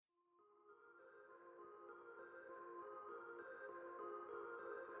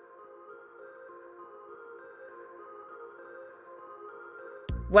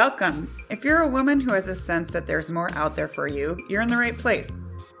Welcome. If you're a woman who has a sense that there's more out there for you, you're in the right place.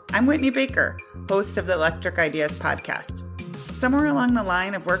 I'm Whitney Baker, host of the Electric Ideas podcast. Somewhere along the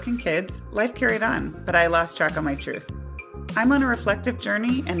line of work and kids, life carried on, but I lost track of my truth. I'm on a reflective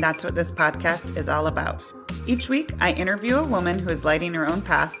journey, and that's what this podcast is all about. Each week, I interview a woman who is lighting her own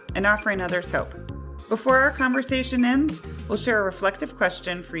path and offering others hope. Before our conversation ends, we'll share a reflective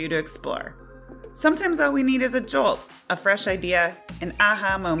question for you to explore. Sometimes all we need is a jolt, a fresh idea, an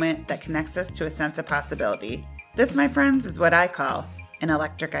aha moment that connects us to a sense of possibility. This, my friends, is what I call an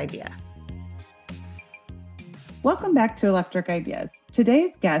electric idea. Welcome back to Electric Ideas.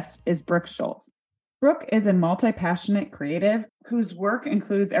 Today's guest is Brooke Schultz. Brooke is a multi-passionate creative whose work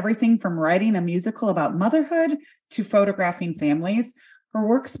includes everything from writing a musical about motherhood to photographing families. Her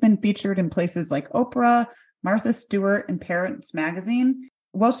work's been featured in places like Oprah, Martha Stewart, and Parents Magazine.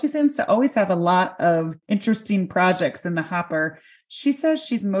 While she seems to always have a lot of interesting projects in the hopper, she says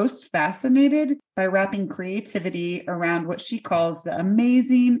she's most fascinated by wrapping creativity around what she calls the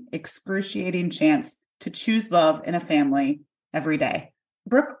amazing, excruciating chance to choose love in a family every day.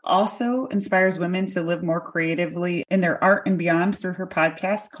 Brooke also inspires women to live more creatively in their art and beyond through her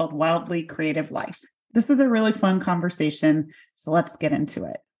podcast called Wildly Creative Life. This is a really fun conversation, so let's get into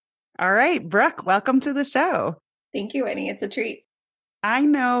it. All right, Brooke, welcome to the show. Thank you, Whitney. It's a treat. I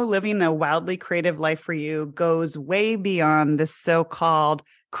know living a wildly creative life for you goes way beyond the so-called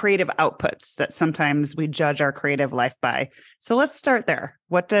creative outputs that sometimes we judge our creative life by. So let's start there.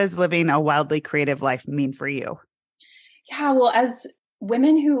 What does living a wildly creative life mean for you? Yeah, well, as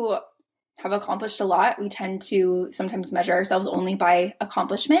women who have accomplished a lot, we tend to sometimes measure ourselves only by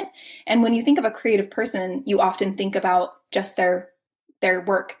accomplishment. And when you think of a creative person, you often think about just their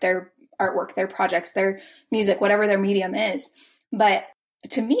work, their artwork, their projects, their music, whatever their medium is. But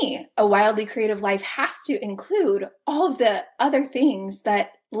to me, a wildly creative life has to include all of the other things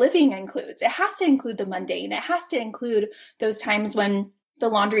that living includes. It has to include the mundane. It has to include those times when the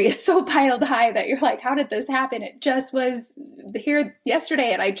laundry is so piled high that you're like, how did this happen? It just was here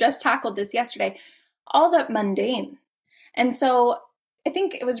yesterday and I just tackled this yesterday. All that mundane. And so I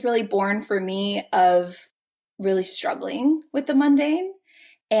think it was really born for me of really struggling with the mundane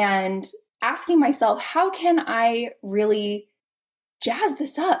and asking myself, how can I really jazz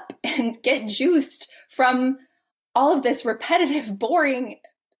this up and get juiced from all of this repetitive, boring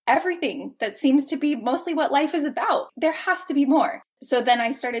everything that seems to be mostly what life is about? There has to be more. So then I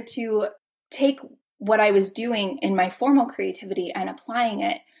started to take what I was doing in my formal creativity and applying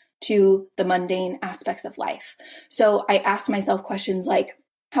it to the mundane aspects of life. So I asked myself questions like,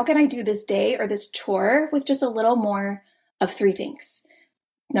 how can I do this day or this chore with just a little more of three things?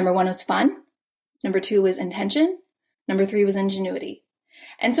 Number one was fun. Number two was intention. Number three was ingenuity.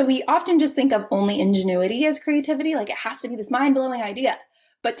 And so we often just think of only ingenuity as creativity, like it has to be this mind-blowing idea.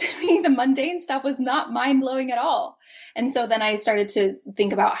 But to me, the mundane stuff was not mind-blowing at all. And so then I started to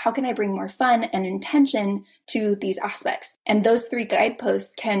think about how can I bring more fun and intention to these aspects? And those three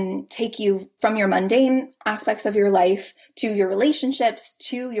guideposts can take you from your mundane aspects of your life to your relationships,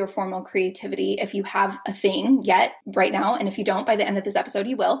 to your formal creativity, if you have a thing yet right now. And if you don't, by the end of this episode,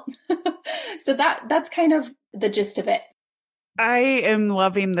 you will. So that's kind of the gist of it. I am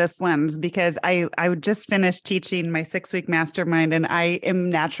loving this lens because I just finished teaching my 6-week mastermind, and I am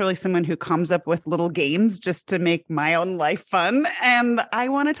naturally someone who comes up with little games just to make my own life fun. And I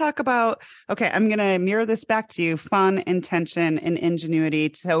want to talk about, okay, I'm going to mirror this back to you, fun, intention, and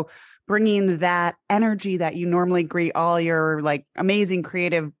ingenuity. So bringing that energy that you normally greet all your like amazing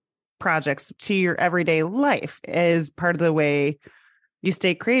creative projects to your everyday life is part of the way you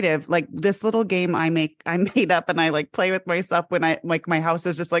stay creative. Like this little game I made up and I like play with myself when I like my house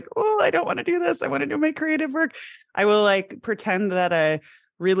is just like, oh, I don't want to do this. I want to do my creative work. I will like pretend that a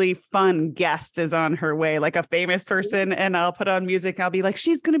really fun guest is on her way, like a famous person, and I'll put on music. I'll be like,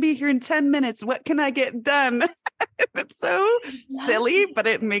 she's going to be here in 10 minutes. What can I get done? It's so silly, but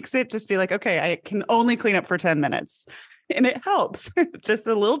it makes it just be like, okay, I can only clean up for 10 minutes. And it helps. Just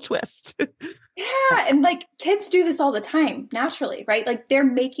a little twist. Yeah. And like kids do this all the time, naturally, right? Like they're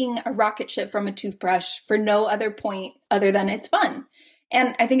making a rocket ship from a toothbrush for no other point other than it's fun.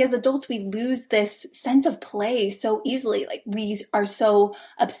 And I think as adults, we lose this sense of play so easily. Like we are so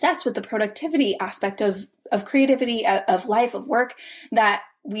obsessed with the productivity aspect of creativity, of life, of work, that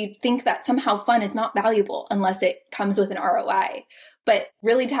we think that somehow fun is not valuable unless it comes with an ROI. But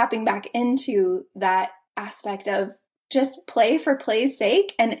really tapping back into that aspect of just play for play's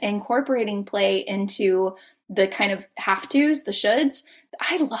sake and incorporating play into the kind of have tos, the shoulds.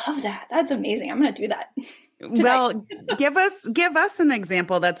 I love that. That's amazing. I'm going to do that. Well, give us an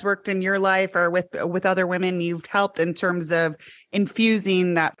example that's worked in your life or with other women you've helped in terms of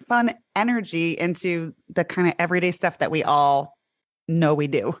infusing that fun energy into the kind of everyday stuff that we all know we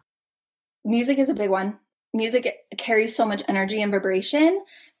do. Music is a big one. Music carries so much energy and vibration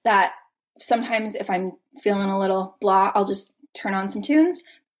that sometimes if I'm feeling a little blah, I'll just turn on some tunes.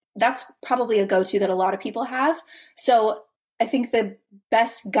 That's probably a go-to that a lot of people have. So I think the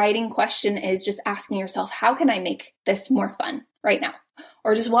best guiding question is just asking yourself, how can I make this more fun right now?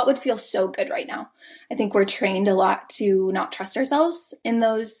 Or just what would feel so good right now? I think we're trained a lot to not trust ourselves in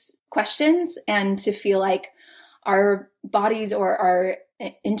those questions and to feel like our bodies or our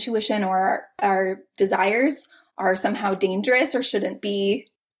intuition or our desires are somehow dangerous or shouldn't be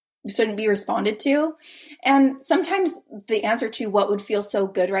responded to. And sometimes the answer to what would feel so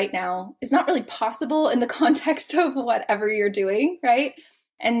good right now is not really possible in the context of whatever you're doing, right?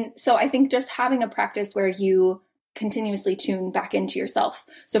 And so I think just having a practice where you continuously tune back into yourself.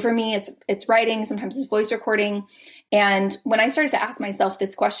 So for me, it's writing, sometimes it's voice recording. And when I started to ask myself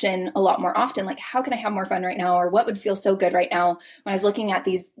this question a lot more often, like, how can I have more fun right now? Or what would feel so good right now? When I was looking at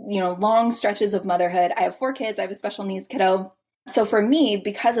these, long stretches of motherhood, I have 4 kids, I have a special needs kiddo. So for me,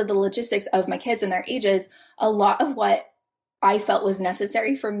 because of the logistics of my kids and their ages, a lot of what I felt was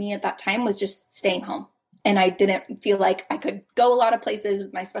necessary for me at that time was just staying home. And I didn't feel like I could go a lot of places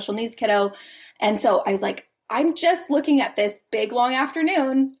with my special needs kiddo. And so I was like, I'm just looking at this big, long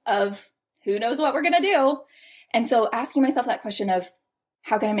afternoon of who knows what we're going to do. And so asking myself that question of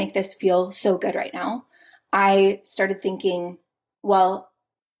how can I make this feel so good right now? I started thinking, well,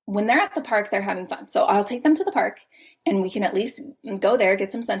 when they're at the park, they're having fun. So I'll take them to the park and we can at least go there,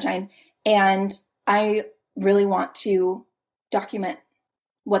 get some sunshine. And I really want to document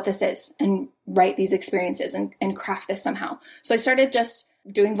what this is and write these experiences and craft this somehow. So I started just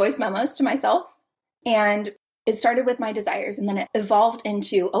doing voice memos to myself, and it started with my desires, and then it evolved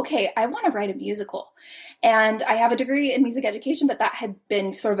into, okay, I want to write a musical. And I have a degree in music education, but that had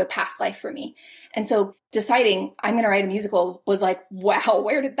been sort of a past life for me. And so deciding I'm going to write a musical was like, wow,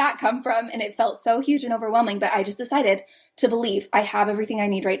 where did that come from? And it felt so huge and overwhelming, but I just decided to believe I have everything I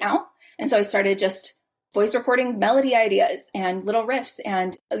need right now. And so I started just voice recording melody ideas and little riffs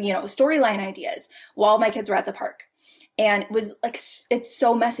and, storyline ideas while my kids were at the park. And it was like, it's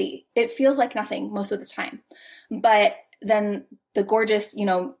so messy. It feels like nothing most of the time. But then the gorgeous,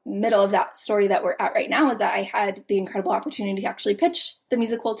 middle of that story that we're at right now is that I had the incredible opportunity to actually pitch the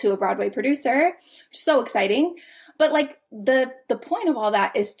musical to a Broadway producer, which is so exciting. But like the point of all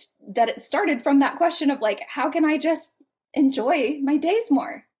that is that it started from that question of like, how can I just enjoy my days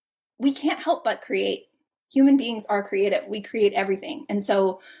more? We can't help but create. Human beings are creative. We create everything. And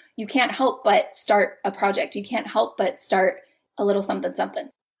so you can't help but start a project. You can't help but start a little something, something.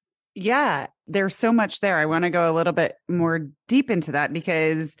 Yeah, there's so much there. I want to go a little bit more deep into that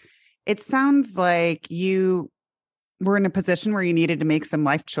because it sounds like you were in a position where you needed to make some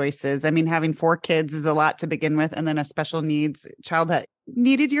life choices. I mean, having 4 kids is a lot to begin with, and then a special needs child that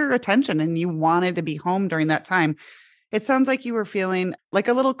needed your attention and you wanted to be home during that time. It sounds like you were feeling like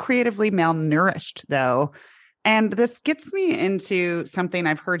a little creatively malnourished, though. And this gets me into something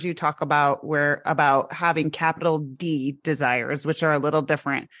I've heard you talk about about having capital D desires, which are a little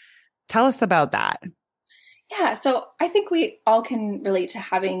different. Tell us about that. Yeah. So I think we all can relate to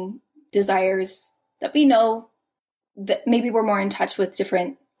having desires that we know that maybe we're more in touch with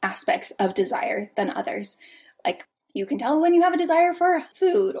different aspects of desire than others. Like you can tell when you have a desire for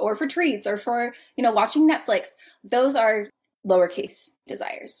food or for treats or for, watching Netflix. Those are lowercase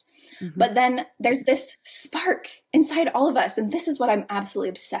desires. Mm-hmm. But then there's this spark inside all of us. And this is what I'm absolutely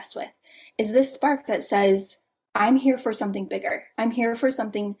obsessed with, is this spark that says, I'm here for something bigger. I'm here for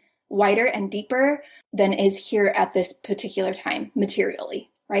something wider and deeper than is here at this particular time materially,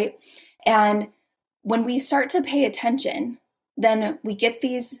 right? And when we start to pay attention, then we get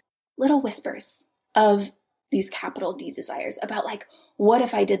these little whispers of these capital D desires about like, what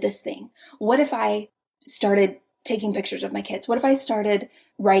if I did this thing? What if I started taking pictures of my kids? What if I started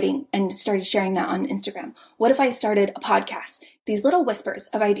writing and started sharing that on Instagram? What if I started a podcast? These little whispers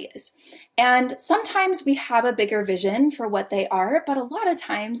of ideas. And sometimes we have a bigger vision for what they are, but a lot of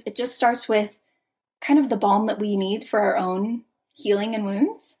times it just starts with kind of the balm that we need for our own healing and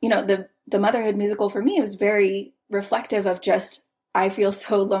wounds. The motherhood musical for me was very reflective of just, I feel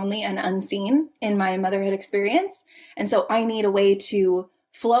so lonely and unseen in my motherhood experience. And so I need a way to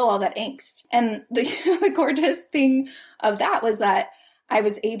flow all that angst. And the gorgeous thing of that was that I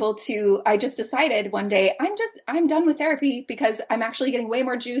just decided one day, I'm done with therapy because I'm actually getting way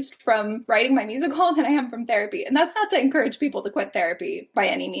more juiced from writing my musical than I am from therapy. And that's not to encourage people to quit therapy by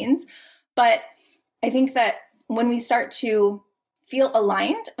any means, but I think that when we start to feel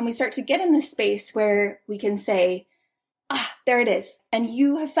aligned and we start to get in this space where we can say, there it is. And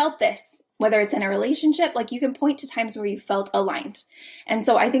you have felt this, whether it's in a relationship, like you can point to times where you felt aligned. And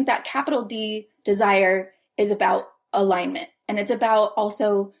so I think that capital D desire is about alignment. And it's about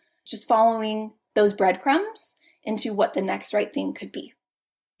also just following those breadcrumbs into what the next right thing could be.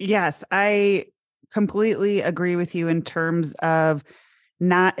 Yes, I completely agree with you in terms of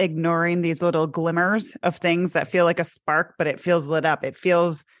not ignoring these little glimmers of things that feel like a spark, but it feels lit up. It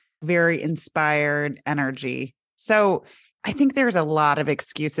feels very inspired energy. So I think there's a lot of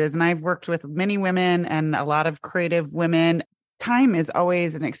excuses, and I've worked with many women and a lot of creative women. Time is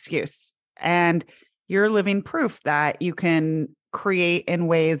always an excuse, and you're living proof that you can create in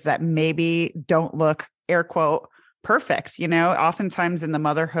ways that maybe don't look, air quote, perfect. Oftentimes in the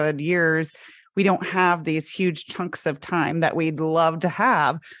motherhood years, we don't have these huge chunks of time that we'd love to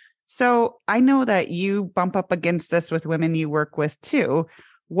have. So I know that you bump up against this with women you work with too.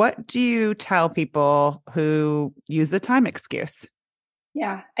 What do you tell people who use the time excuse?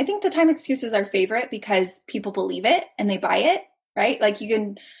 Yeah, I think the time excuse is our favorite because people believe it and they buy it, right? Like you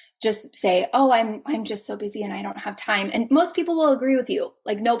can just say, oh, I'm just so busy and I don't have time. And most people will agree with you.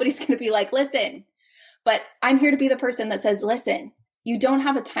 Like nobody's going to be like, listen, but I'm here to be the person that says, listen, you don't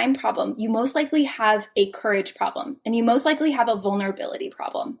have a time problem. You most likely have a courage problem, and you most likely have a vulnerability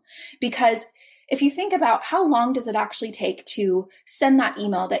problem. Because if you think about how long does it actually take to send that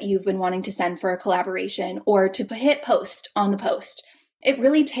email that you've been wanting to send for a collaboration or to hit post on the post, it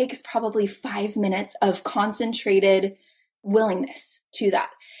really takes probably 5 minutes of concentrated willingness to that.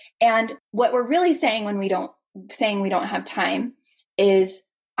 And what we're really saying when we don't have time is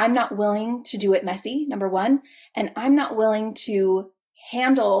I'm not willing to do it messy, number one, and I'm not willing to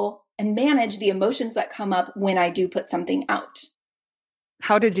handle and manage the emotions that come up when I do put something out.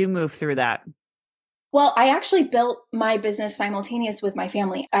 How did you move through that? Well, I actually built my business simultaneous with my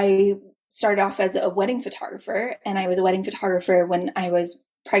family. I started off as a wedding photographer, and I was a wedding photographer when I was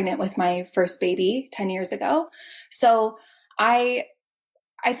pregnant with my first baby 10 years ago. So I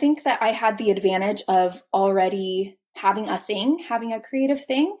think that I had the advantage of already having a creative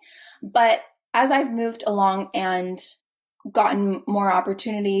thing. But as I've moved along and gotten more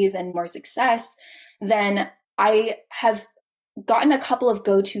opportunities and more success, then I have gotten a couple of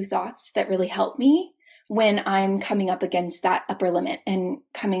go-to thoughts that really help me when I'm coming up against that upper limit and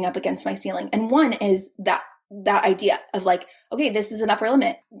coming up against my ceiling. And one is that idea of like, okay, this is an upper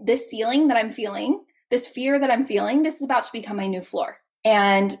limit. This ceiling that I'm feeling, this fear that I'm feeling, this is about to become my new floor.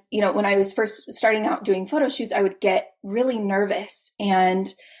 And, when I was first starting out doing photo shoots, I would get really nervous. And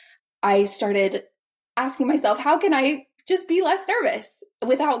I started asking myself, how can I just be less nervous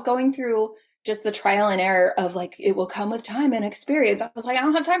without going through just the trial and error of like, it will come with time and experience. I was like, I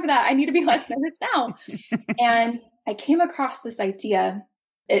don't have time for that. I need to be less nervous now. And I came across this idea.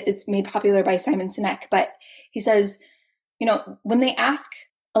 It's made popular by Simon Sinek, but he says, when they ask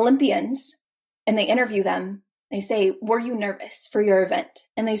Olympians and they interview them, they say, were you nervous for your event?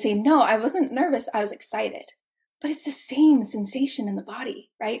 And they say, no, I wasn't nervous. I was excited. But it's the same sensation in the body,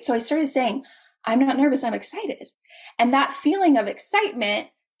 right? So I started saying, I'm not nervous. I'm excited. And that feeling of excitement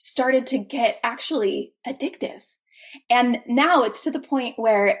started to get actually addictive. And now it's to the point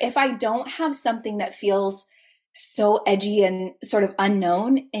where if I don't have something that feels so edgy and sort of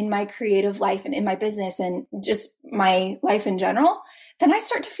unknown in my creative life and in my business and just my life in general, then I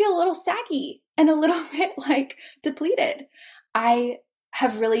start to feel a little saggy and a little bit like depleted. I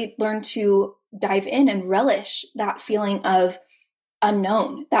have really learned to dive in and relish that feeling of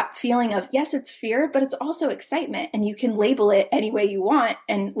unknown, that feeling of, yes, it's fear, but it's also excitement. And you can label it any way you want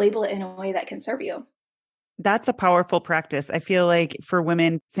and label it in a way that can serve you. That's a powerful practice. I feel like for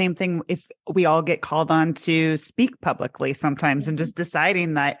women, same thing. If we all get called on to speak publicly sometimes and just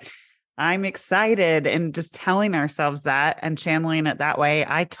deciding that I'm excited and just telling ourselves that and channeling it that way,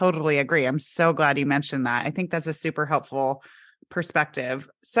 I totally agree. I'm so glad you mentioned that. I think that's a super helpful perspective.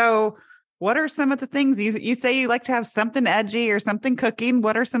 So what are some of the things you say you like to have something edgy or something cooking?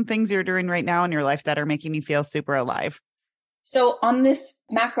 What are some things you're doing right now in your life that are making you feel super alive? So on this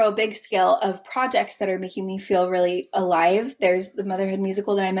macro big scale of projects that are making me feel really alive, there's the motherhood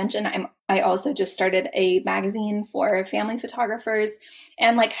musical that I mentioned. I also just started a magazine for family photographers.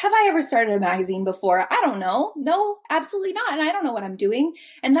 And like, have I ever started a magazine before? I don't know. No, absolutely not. And I don't know what I'm doing.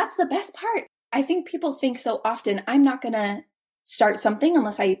 And that's the best part. I think people think so often, I'm not going to start something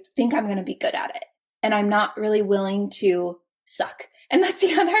unless I think I'm going to be good at it. And I'm not really willing to suck. And that's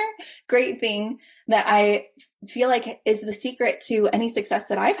the other great thing that I feel like is the secret to any success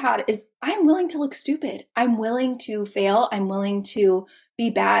that I've had is I'm willing to look stupid. I'm willing to fail. I'm willing to be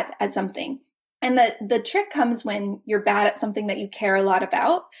bad at something. And the trick comes when you're bad at something that you care a lot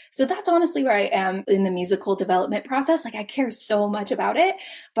about. So that's honestly where I am in the musical development process. Like I care so much about it,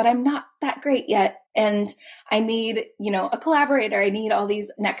 but I'm not that great yet. And I need, a collaborator. I need all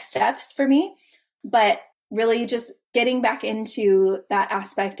these next steps for me, but really just getting back into that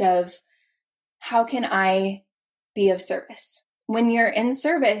aspect of how can I be of service? When you're in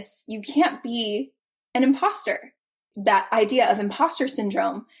service, you can't be an imposter. That idea of imposter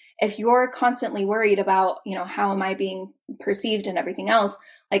syndrome, if you're constantly worried about, how am I being perceived and everything else,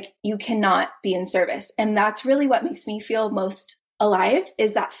 like you cannot be in service. And that's really what makes me feel most alive,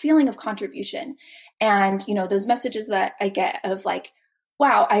 is that feeling of contribution. And, those messages that I get of like,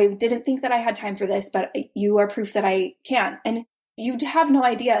 wow, I didn't think that I had time for this, but you are proof that I can. And you have no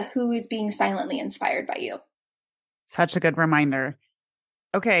idea who is being silently inspired by you. Such a good reminder.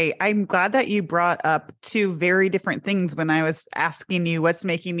 Okay, I'm glad that you brought up two very different things when I was asking you what's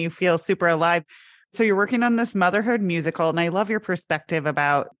making you feel super alive. So you're working on this motherhood musical, and I love your perspective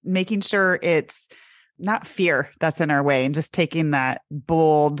about making sure it's not fear that's in our way and just taking that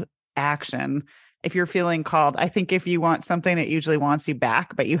bold action. If you're feeling called, I think if you want something, it usually wants you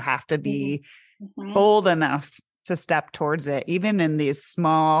back, but you have to be bold enough to step towards it, even in these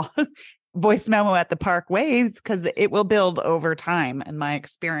small voice memo at the park ways, because it will build over time in my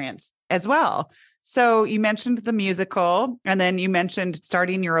experience as well. So you mentioned the musical, and then you mentioned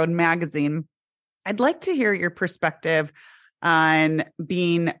starting your own magazine. I'd like to hear your perspective on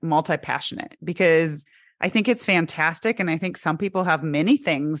being multi-passionate, because I think it's fantastic. And I think some people have many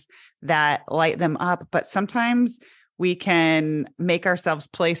things that light them up, but sometimes we can make ourselves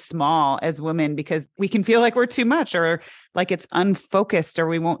play small as women because we can feel like we're too much, or like it's unfocused, or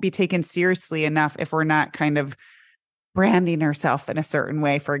we won't be taken seriously enough if we're not kind of branding ourselves in a certain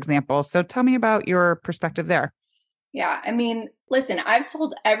way, for example. So tell me about your perspective there. Yeah. I mean, listen, I've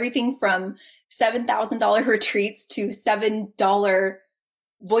sold everything from $7,000 retreats to $7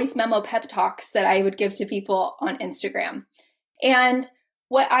 voice memo pep talks that I would give to people on Instagram. And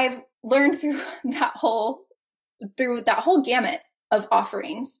what I've learned through that whole gamut of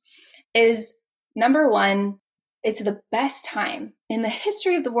offerings is, number one, it's the best time in the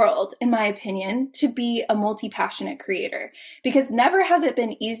history of the world, in my opinion, to be a multi-passionate creator, because never has it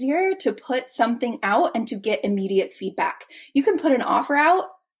been easier to put something out and to get immediate feedback. You can put an offer out,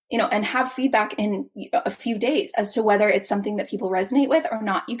 and have feedback in a few days as to whether it's something that people resonate with or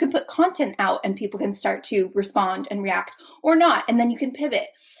not. You can put content out and people can start to respond and react or not, and then you can pivot.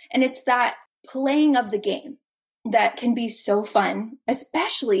 And it's that playing of the game that can be so fun,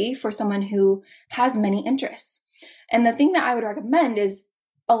 especially for someone who has many interests. And the thing that I would recommend is,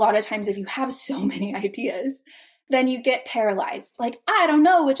 a lot of times if you have so many ideas, then you get paralyzed. Like, I don't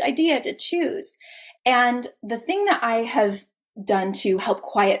know which idea to choose. And the thing that I have done to help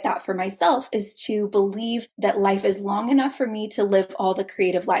quiet that for myself is to believe that life is long enough for me to live all the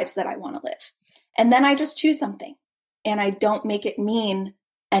creative lives that I want to live. And then I just choose something, and I don't make it mean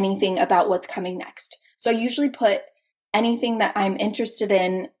anything about what's coming next. So I usually put anything that I'm interested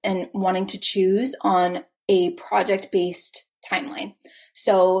in and wanting to choose on a project-based timeline.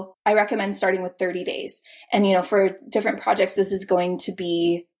 So I recommend starting with 30 days. And, for different projects, this is going to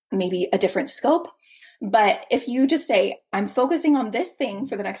be maybe a different scope. But if you just say, I'm focusing on this thing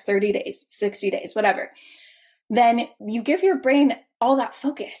for the next 30 days, 60 days, whatever, then you give your brain all that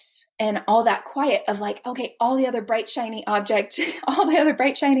focus and all that quiet of like, okay, all the other bright, shiny object, all the other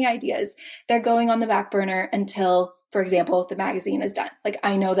bright, shiny ideas, they're going on the back burner until, for example, the magazine is done. Like,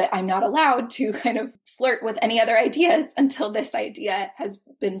 I know that I'm not allowed to kind of flirt with any other ideas until this idea has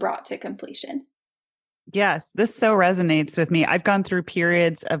been brought to completion. Yes, this so resonates with me. I've gone through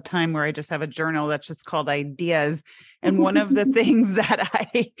periods of time where I just have a journal that's just called ideas. And one of the things that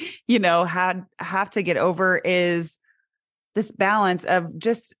I, have to get over is this balance of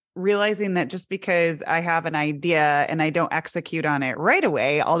just realizing that just because I have an idea and I don't execute on it right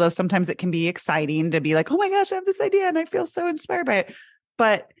away, although sometimes it can be exciting to be like, oh my gosh, I have this idea and I feel so inspired by it,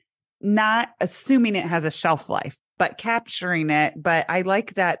 but not assuming it has a shelf life, but capturing it. But I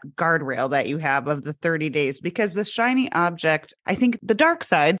like that guardrail that you have of the 30 days, because the shiny object, I think the dark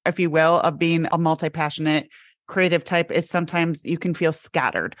side, if you will, of being a multi-passionate creative type is sometimes you can feel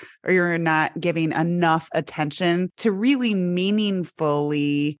scattered, or you're not giving enough attention to really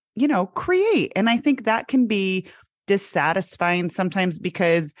meaningfully, create. And I think that can be dissatisfying sometimes,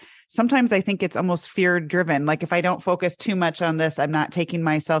 because sometimes I think it's almost fear driven. Like, if I don't focus too much on this, I'm not taking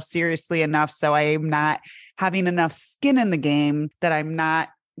myself seriously enough. So I'm not having enough skin in the game that I'm not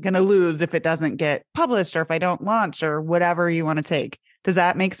going to lose if it doesn't get published, or if I don't launch, or whatever you want to take. Does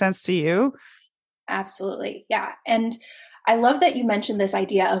that make sense to you? Absolutely. Yeah. And I love that you mentioned this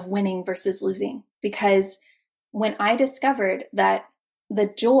idea of winning versus losing, because when I discovered that the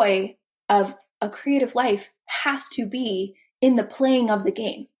joy of a creative life has to be in the playing of the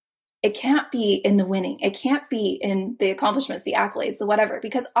game. It can't be in the winning. It can't be in the accomplishments, the accolades, the whatever,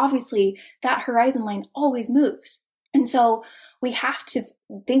 because obviously that horizon line always moves. And so we have to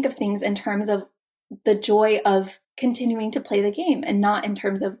think of things in terms of the joy of continuing to play the game and not in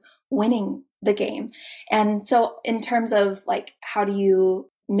terms of winning the game. And so in terms of like, how do you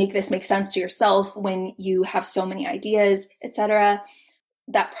make this make sense to yourself when you have so many ideas, etc.,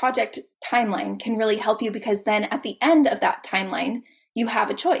 that project timeline can really help you, because then at the end of that timeline, you have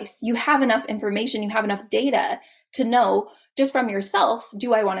a choice. You have enough information, you have enough data to know just from yourself,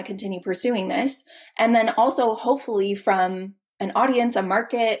 do I want to continue pursuing this? And then also hopefully from an audience, a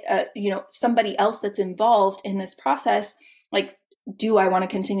market, somebody else that's involved in this process, like, do I want to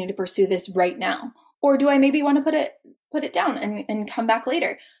continue to pursue this right now? Or do I maybe want to put it down and come back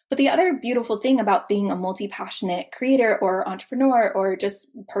later? But the other beautiful thing about being a multi-passionate creator or entrepreneur or just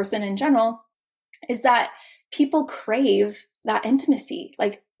person in general is that people crave that intimacy.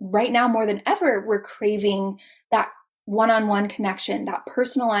 Like right now, more than ever, we're craving that one-on-one connection, that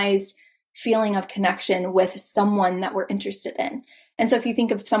personalized feeling of connection with someone that we're interested in. And so if you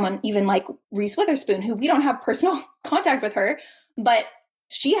think of someone even like Reese Witherspoon, who we don't have personal contact with her, but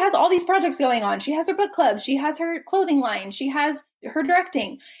she has all these projects going on. She has her book club. She has her clothing line. She has her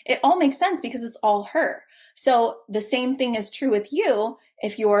directing. It all makes sense because it's all her. So the same thing is true with you.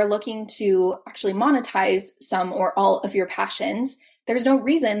 If you're looking to actually monetize some or all of your passions, there's no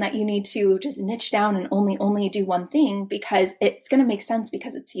reason that you need to just niche down and only do one thing, because it's going to make sense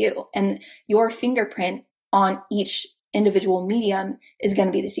because it's you. And your fingerprint on each individual medium is going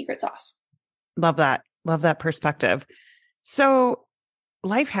to be the secret sauce. Love that. Love that perspective. So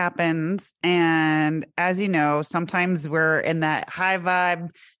life happens. And as you know, sometimes we're in that high vibe,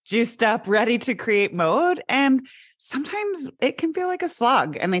 juiced up, ready to create mode. And sometimes it can feel like a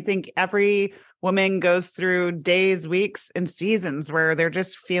slog. And I think every woman goes through days, weeks, and seasons where they're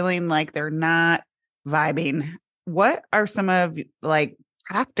just feeling like they're not vibing. What are some of like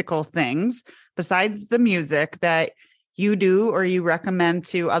practical things besides the music that you do or you recommend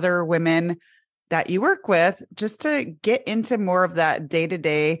to other women that you work with just to get into more of that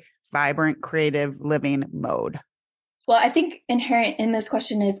day-to-day vibrant creative living mode? Well, I think inherent in this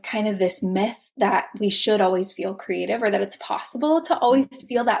question is kind of this myth that we should always feel creative, or that it's possible to always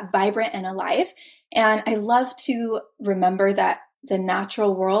feel that vibrant and alive. And I love to remember that the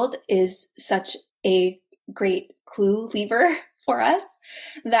natural world is such a great clue lever for us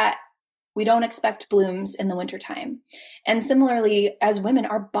that we don't expect blooms in the wintertime. And similarly, as women,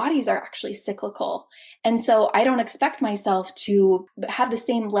 our bodies are actually cyclical. And so I don't expect myself to have the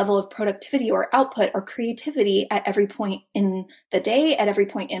same level of productivity or output or creativity at every point in the day, at every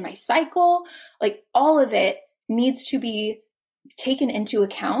point in my cycle. Like all of it needs to be taken into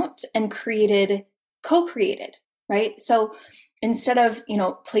account and co-created, right? So instead of,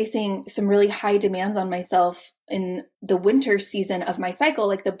 placing some really high demands on myself in the winter season of my cycle,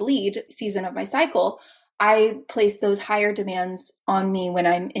 like the bleed season of my cycle, I place those higher demands on me when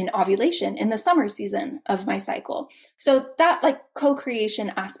I'm in ovulation in the summer season of my cycle. So that like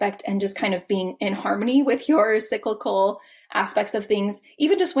co-creation aspect and just kind of being in harmony with your cyclical aspects of things,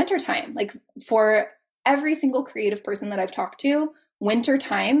 even just wintertime, like for every single creative person that I've talked to,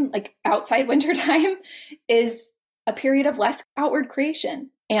 wintertime, like outside wintertime is a period of less outward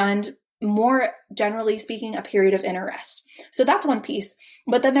creation and more generally speaking, a period of inner rest. So that's one piece.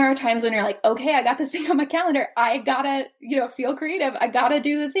 But then there are times when you're like, okay, I got this thing on my calendar. I gotta, feel creative. I gotta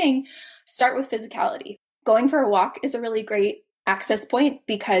do the thing. Start with physicality. Going for a walk is a really great access point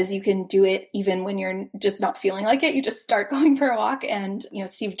because you can do it even when you're just not feeling like it. You just start going for a walk. And,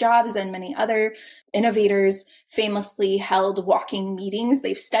 Steve Jobs and many other innovators famously held walking meetings.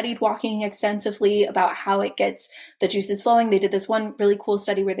 They've studied walking extensively about how it gets the juices flowing. They did this one really cool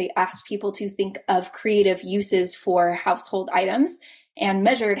study where they asked people to think of creative uses for household items and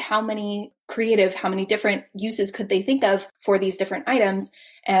measured how many different uses could they think of for these different items.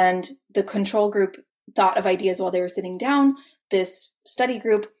 And the control group thought of ideas while they were sitting down. This study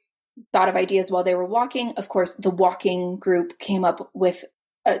group thought of ideas while they were walking. Of course, the walking group came up with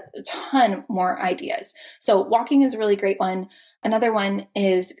a ton more ideas. So walking is a really great one. Another one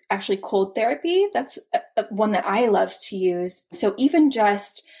is actually cold therapy. That's one that I love to use. So even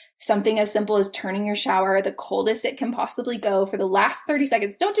just something as simple as turning your shower the coldest it can possibly go for the last 30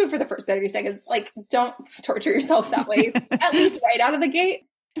 seconds. Don't do it for the first 30 seconds. Like, don't torture yourself that way, at least right out of the gate.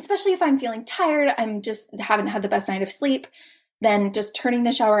 Especially if I'm feeling tired, I'm just haven't had the best night of sleep, then just turning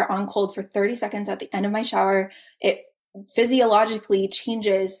the shower on cold for 30 seconds at the end of my shower, it physiologically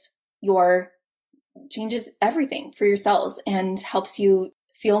changes everything for your cells and helps you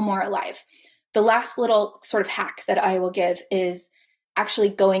feel more alive. The last little sort of hack that I will give is actually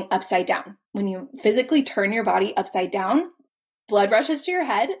going upside down. When you physically turn your body upside down, blood rushes to your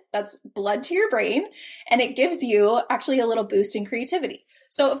head, that's blood to your brain, and it gives you actually a little boost in creativity.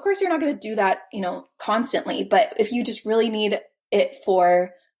 So of course you're not going to do that, constantly, but if you just really need it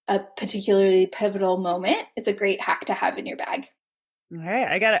for a particularly pivotal moment, it's a great hack to have in your bag. All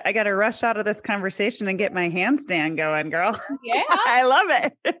right. I gotta rush out of this conversation and get my handstand going, girl. Yeah. I love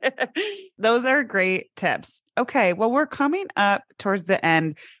it. Those are great tips. Okay. Well, we're coming up towards the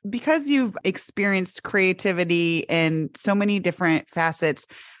end because you've experienced creativity in so many different facets.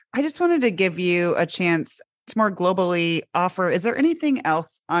 I just wanted to give you a chance to more globally offer, is there anything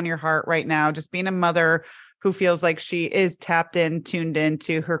else on your heart right now? Just being a mother who feels like she is tapped in, tuned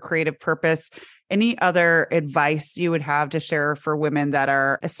into her creative purpose. Any other advice you would have to share for women that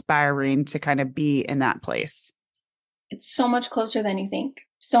are aspiring to kind of be in that place? It's so much closer than you think,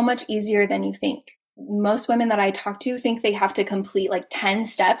 so much easier than you think. Most women that I talk to think they have to complete like 10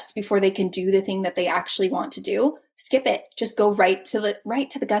 steps before they can do the thing that they actually want to do. Skip it. Just go right to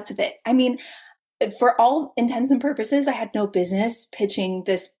the guts of it. I mean, for all intents and purposes, I had no business pitching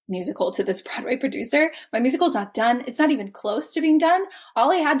this musical to this Broadway producer. My musical's not done. It's not even close to being done.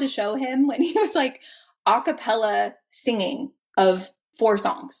 All I had to show him when he was like a cappella singing of 4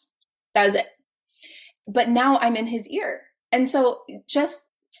 songs. That was it. But now I'm in his ear. And so just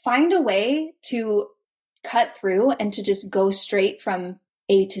find a way to cut through and to just go straight from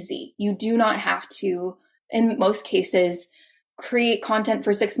A to Z. You do not have to, in most cases, create content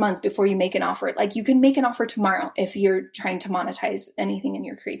for 6 months before you make an offer. Like you can make an offer tomorrow if you're trying to monetize anything in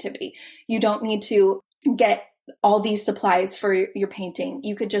your creativity. You don't need to get all these supplies for your painting.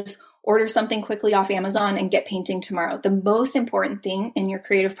 You could just order something quickly off Amazon and get painting tomorrow. The most important thing in your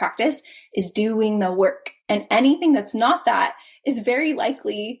creative practice is doing the work. And anything that's not that is very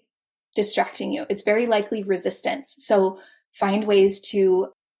likely distracting you. It's very likely resistance. So find ways to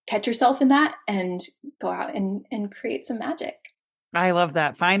catch yourself in that and go out and create some magic. I love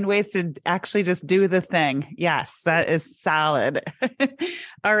that. Find ways to actually just do the thing. Yes, that is solid.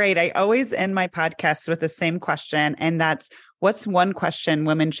 All right. I always end my podcast with the same question, and that's, what's one question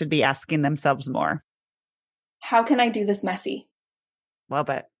women should be asking themselves more? How can I do this messy? Love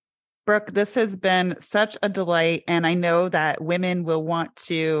it. Brooke, this has been such a delight. And I know that women will want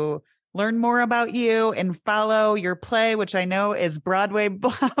to learn more about you and follow your play, which I know is Broadway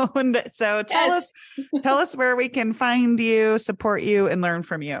bound. So tell us where we can find you, support you, and learn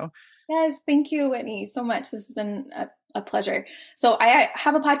from you. Yes. Thank you, Whitney, so much. This has been a pleasure. So I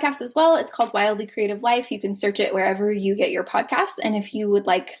have a podcast as well. It's called Wildly Creative Life. You can search it wherever you get your podcasts. And if you would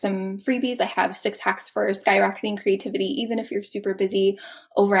like some freebies, I have 6 hacks for skyrocketing creativity, even if you're super busy,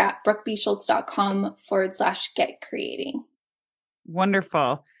 over at brookbschultz.com/get creating.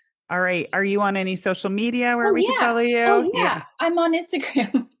 Wonderful. All right. Are you on any social media where we can follow you? Oh, yeah. I'm on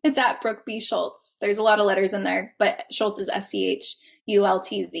Instagram. It's at Brooke B. Schultz. There's a lot of letters in there, but Schultz is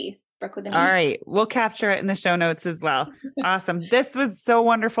SCHULTZ. Brooke with an E. All right. We'll capture it in the show notes as well. Awesome. This was so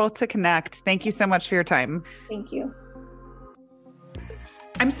wonderful to connect. Thank you so much for your time. Thank you.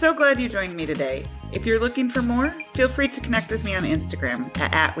 I'm so glad you joined me today. If you're looking for more, feel free to connect with me on Instagram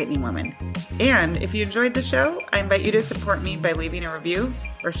at @WhitneyWoman. And if you enjoyed the show, I invite you to support me by leaving a review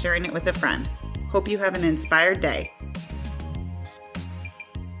or sharing it with a friend. Hope you have an inspired day.